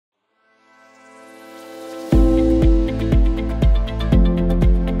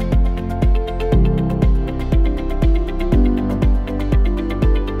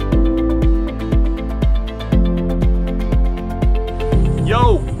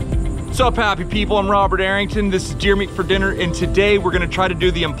What's up, happy people? I'm Robert Arrington. This is Deer Meat for Dinner, and today we're gonna try to do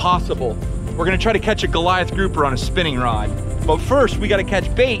the impossible. We're gonna try to catch a Goliath grouper on a spinning rod. But first, we gotta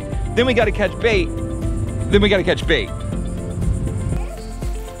catch bait, then we gotta catch bait, then we gotta catch bait.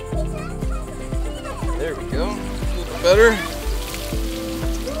 There we go, a little bit better.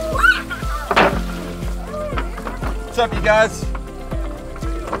 What's up, you guys?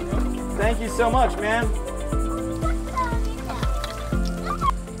 Thank you so much, man.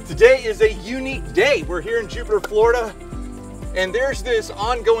 Today is a unique day. We're here in Jupiter, Florida, and there's this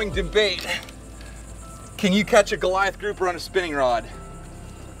ongoing debate. Can you catch a Goliath grouper on a spinning rod?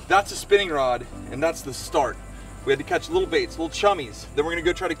 That's a spinning rod, and that's the start. We had to catch little baits, little chummies. Then we're gonna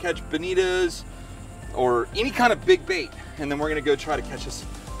go try to catch bonitas or any kind of big bait. And then we're gonna go try to catch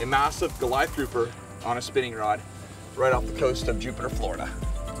a massive Goliath grouper on a spinning rod right off the coast of Jupiter, Florida.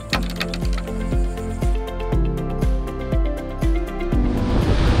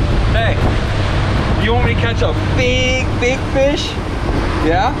 Hey, you want me to catch a big fish?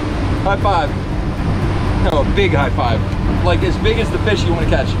 Yeah? High five. No, a big high five. Like as big as the fish you want to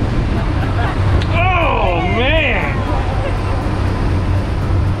catch. Oh, man!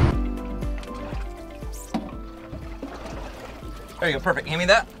 There you go, perfect. Hand me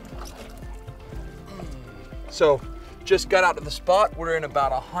that. So, just got out to the spot. We're in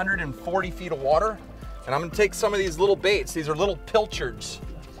about 140 feet of water. And I'm gonna take some of these little baits. These are little pilchards.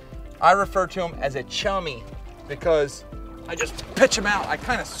 I refer to them as a chummy because I just pitch them out. I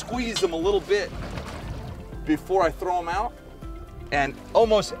kind of squeeze them a little bit before I throw them out. And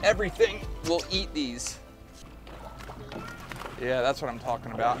almost everything will eat these. Yeah, that's what I'm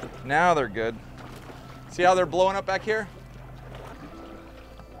talking about. Now they're good. See how they're blowing up back here?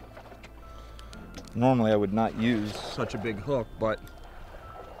 Normally I would not use such a big hook, but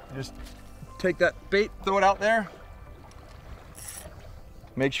just take that bait, throw it out there.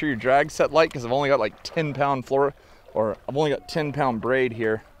 Make sure your drag's set light because I've only got like 10-pound I've only got 10-pound braid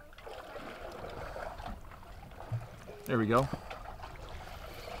here. There we go.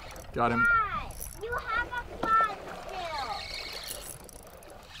 Got him. You have a flag still.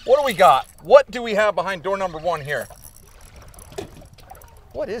 What do we got? What do we have behind door number 1 here?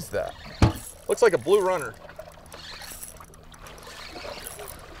 What is that? Looks like a blue runner.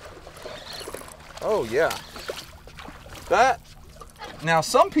 Oh yeah. Now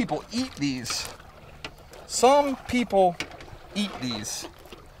some people eat these. Some people eat these.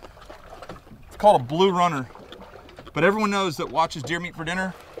 It's called a blue runner. But everyone knows that watches Deer Meat for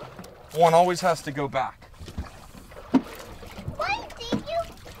Dinner, one always has to go back. Why did you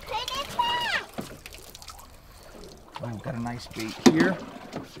put it back? Oh, we've got a nice bait here.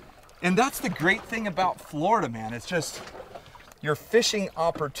 And that's the great thing about Florida, man. It's just your fishing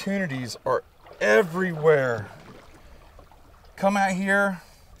opportunities are everywhere. Come out here.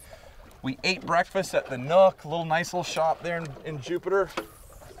 We ate breakfast at the Nook, a nice little shop there in Jupiter.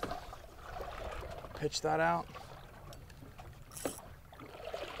 Pitch that out. I'm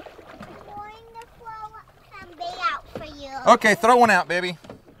going to throw some bait out for you. Okay, throw one out, baby.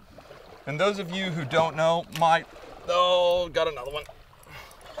 And those of you who don't know, got another one.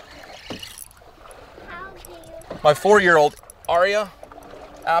 My 4-year-old, Aria,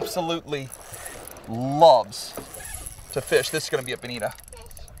 absolutely loves to fish. This is gonna be a bonita.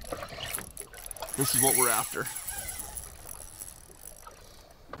 This is what we're after.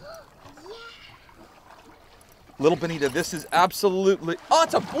 Little bonita, this is absolutely, oh,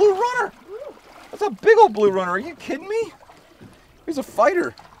 it's a blue runner. That's a big old blue runner. Are you kidding me? He's a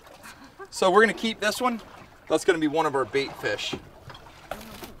fighter. So we're gonna keep this one. That's gonna be one of our bait fish.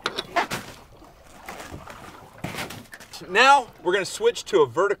 Now we're gonna switch to a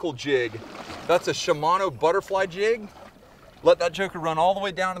vertical jig. That's a Shimano butterfly jig. Let that joker run all the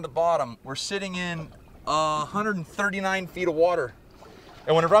way down to the bottom. We're sitting in 139 feet of water.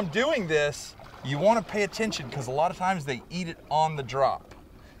 And whenever I'm doing this, you wanna pay attention because a lot of times they eat it on the drop.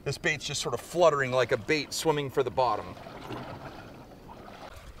 This bait's just sort of fluttering like a bait swimming for the bottom.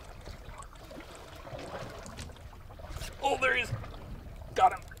 Oh, there he is.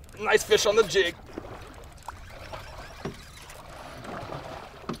 Got him. Nice fish on the jig.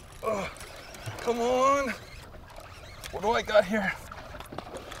 Oh, come on. What do I got here?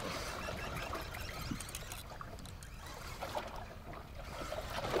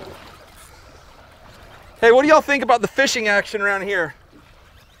 Hey, what do y'all think about the fishing action around here?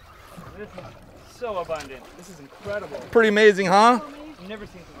 This is so abundant. This is incredible. Pretty amazing, huh? I've never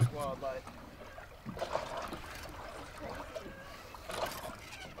seen so much wildlife.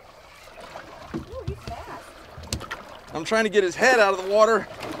 Ooh, he's fast. I'm trying to get his head out of the water.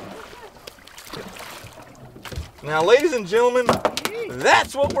 Now, ladies and gentlemen,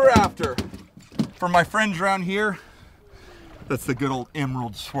 That's what we're after. For my friends around here, that's the good old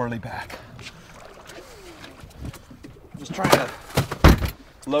emerald swirly back. Just trying to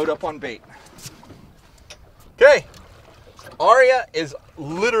load up on bait. Okay, Aria is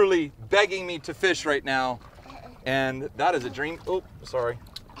literally begging me to fish right now, and that is a dream. Oh, sorry.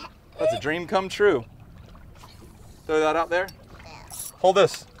 That's a dream come true. Throw that out there. Hold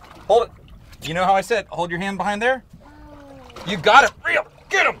this. Hold it. You know how I said, hold your hand behind there? You got it. Reel.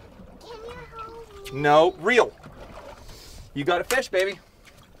 Get him. Can you help me? No, reel. You got a fish, baby.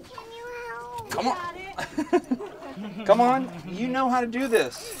 Can you help? Come on. Come on. You know how to do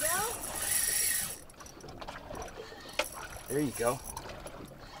this. There you go.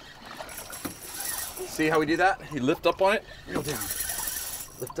 See how we do that? You lift up on it, reel down.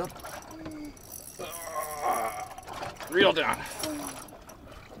 Lift up. Reel down.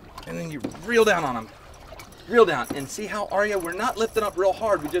 And then you reel down on them. Reel down. And see how, Aria, we're not lifting up real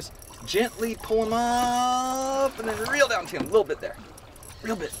hard. We just gently pull them up and then reel down to him. A little bit there.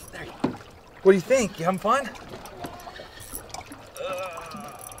 Real bit. There you go. What do you think? You having fun?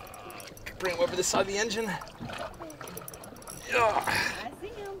 Bring him over the side of the engine. I see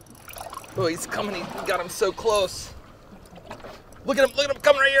him. Oh, he's coming. He got him so close. Look at him. Look at him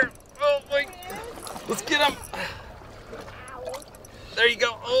coming right here. Oh, wait. Let's get him. There you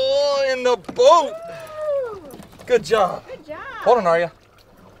go. Oh, in the boat. Good job. Good job. Hold on, Aria.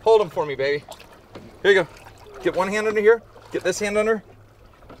 Hold him for me, baby. Here you go. Get one hand under here. Get this hand under.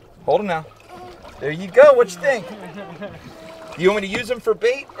 Hold him now. There you go. What you think? You want me to use him for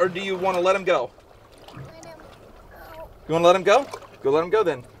bait, or do you want to let him go? You want to let him go? Go let him go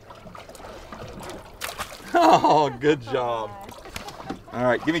then. Oh, good job. All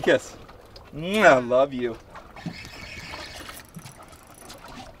right, give me a kiss. I love you.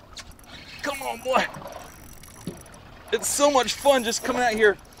 Come on, boy. It's so much fun just coming out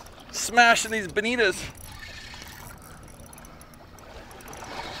here smashing these bonitas.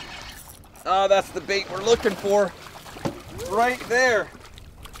 Oh, that's the bait we're looking for. Right there.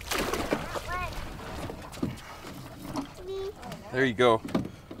 There you go.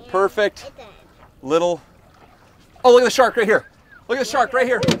 Perfect little. Oh, look at the shark right here. Look at the shark right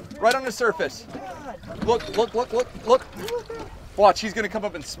here. Right on the surface. Look, look, look, look, look. Watch, he's going to come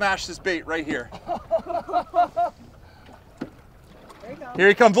up and smash this bait right here. Here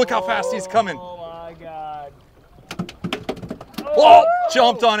he comes. Look how fast he's coming. Oh my God. Oh,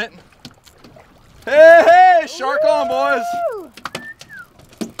 jumped on it. Hey, hey, shark on, boys.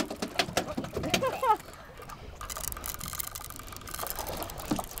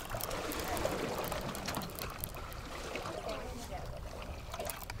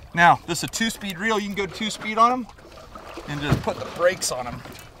 Now, this is a 2-speed reel. You can go 2-speed on them and just put the brakes on them.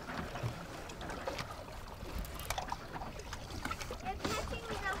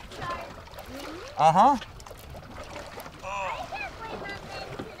 Uh-huh.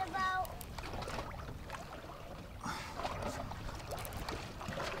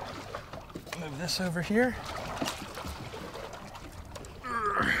 Move this over here.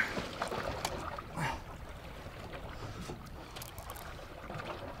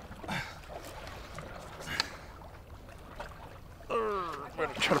 I'm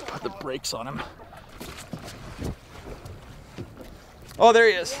gonna try to put the brakes on him. Oh, there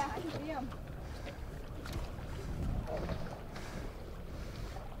he is. Yeah, I can see him.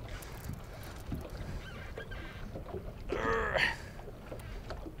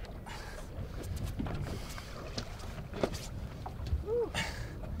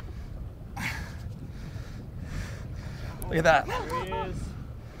 Look at that. There he is.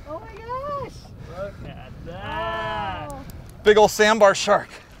 Oh my gosh. Look at that. Oh, Big old sandbar shark.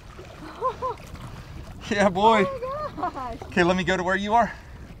 Yeah, boy. oh my gosh. Okay, let me go to where you are.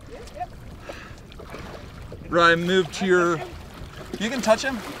 Yep, yep. Ryan, move to your. You can touch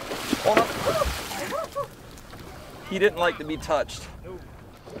him. Hold on. He didn't like to be touched. Nope.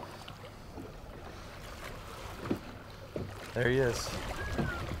 There he is.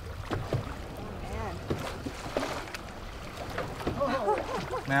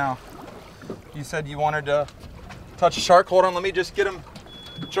 Now, you said you wanted to touch a shark. Hold on, let me just get him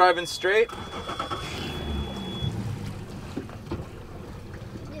driving straight.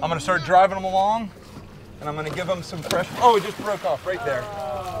 I'm gonna start driving him along, and I'm gonna give him some fresh. Oh, it just broke off right there.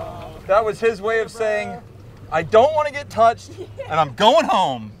 That was his way of saying, I don't want to get touched, and I'm going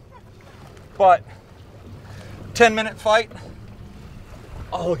home. But 10-minute fight.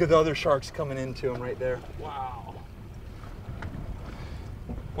 Oh, look at the other sharks coming into him right there. Wow.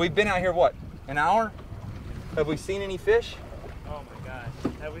 We've been out here, what, an hour? Have we seen any fish? Oh my gosh.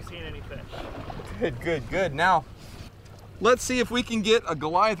 Have we seen any fish? Good, good, good. Now, Let's see if we can get a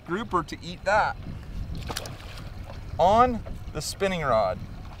Goliath grouper to eat that on the spinning rod.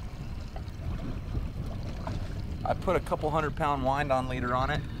 I put a couple 100-pound wind-on leader on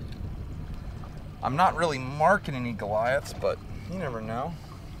it. I'm not really marking any Goliaths, but you never know.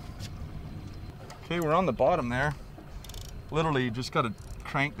 Okay, we're on the bottom there. Literally, you just gotta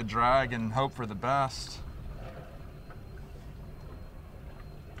crank the drag and hope for the best.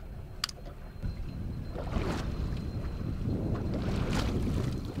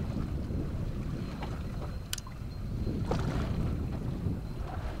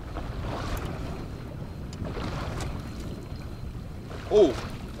 Oh,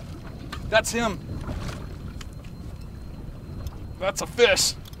 that's him. That's a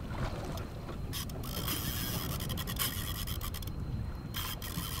fish.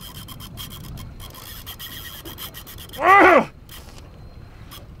 Ah!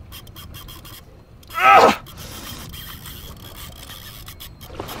 Ah!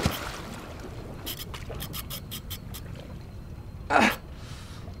 Ah!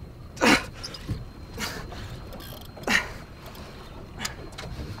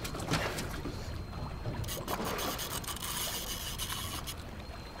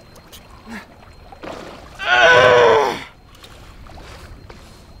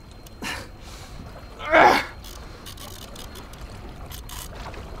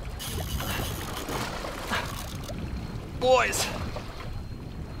 Boys.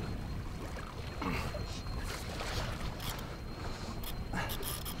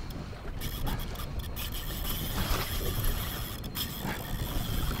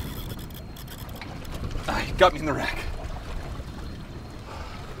 He got me in the wreck.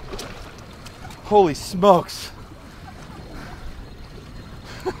 Holy smokes.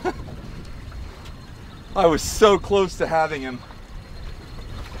 I was so close to having him.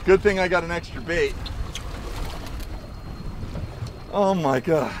 Good thing I got an extra bait. Oh my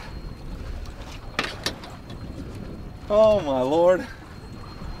God. Oh my Lord.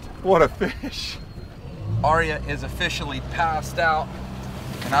 What a fish. Aria is officially passed out,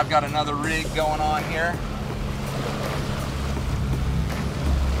 and I've got another rig going on here.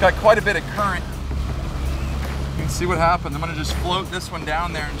 Got quite a bit of current. You can see what happens. I'm gonna just float this one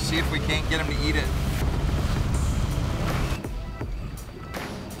down there and see if we can't get him to eat it.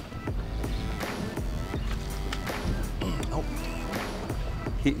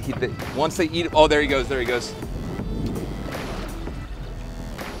 Once they eat it, oh, there he goes, there he goes.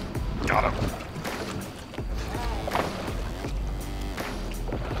 Got him.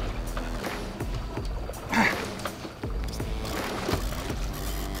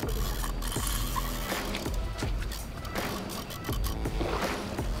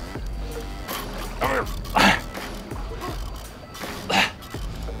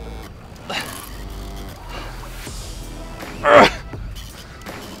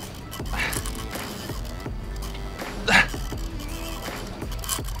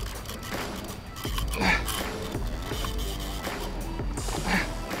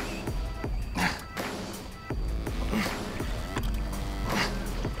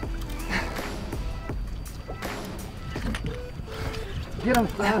 Get him,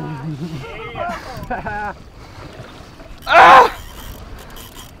 son. Ah!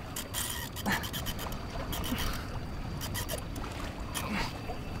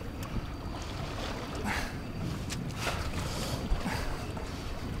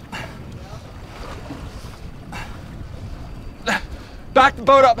 Back the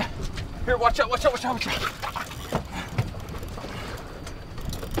boat up. Here, watch out, watch out, watch out, watch out.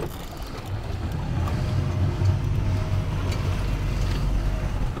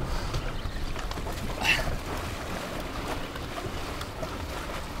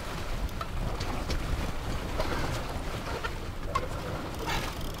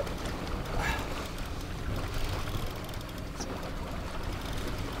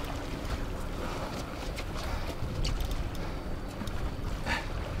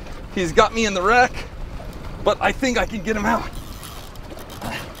 He's got me in the wreck, but I think I can get him out.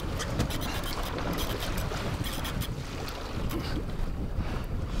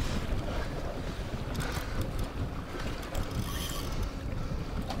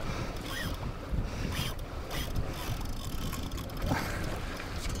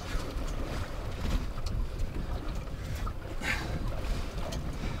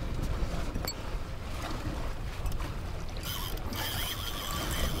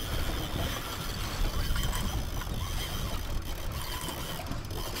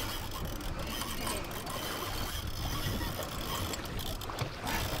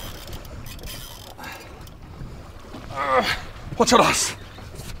 Watch out, us.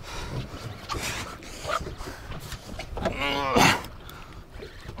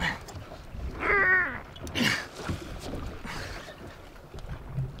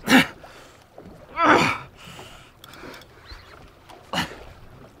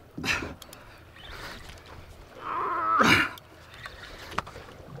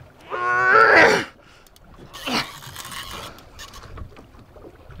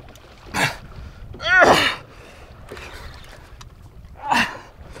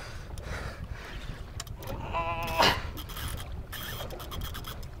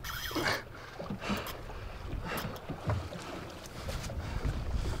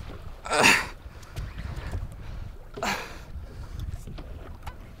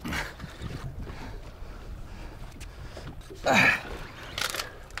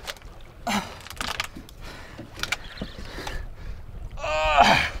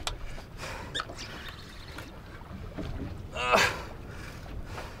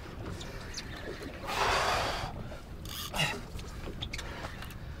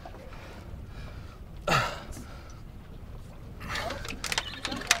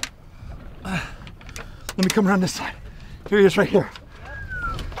 Let me come around this side. Here he is right here.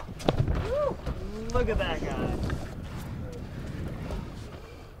 Look at that guy.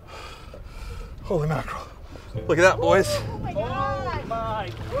 Holy mackerel. Look at that, boys. Oh my gosh.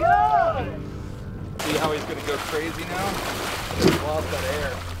 My God! See how he's gonna go crazy now? He's lost that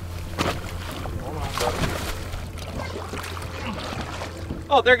air. Hold on, buddy.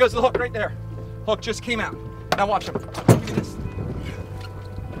 Oh, there goes the hook right there. Hook just came out. Now watch him. Look at this.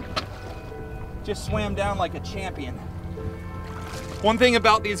 Just swam down like a champion. One thing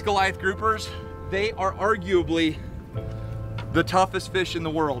about these Goliath groupers, they are arguably the toughest fish in the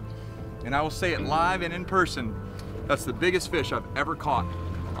world. And I will say it live and in person, that's the biggest fish I've ever caught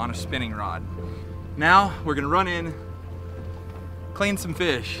on a spinning rod. Now we're gonna run in, clean some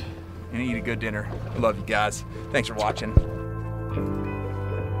fish, and eat a good dinner. Love you guys. Thanks for watching.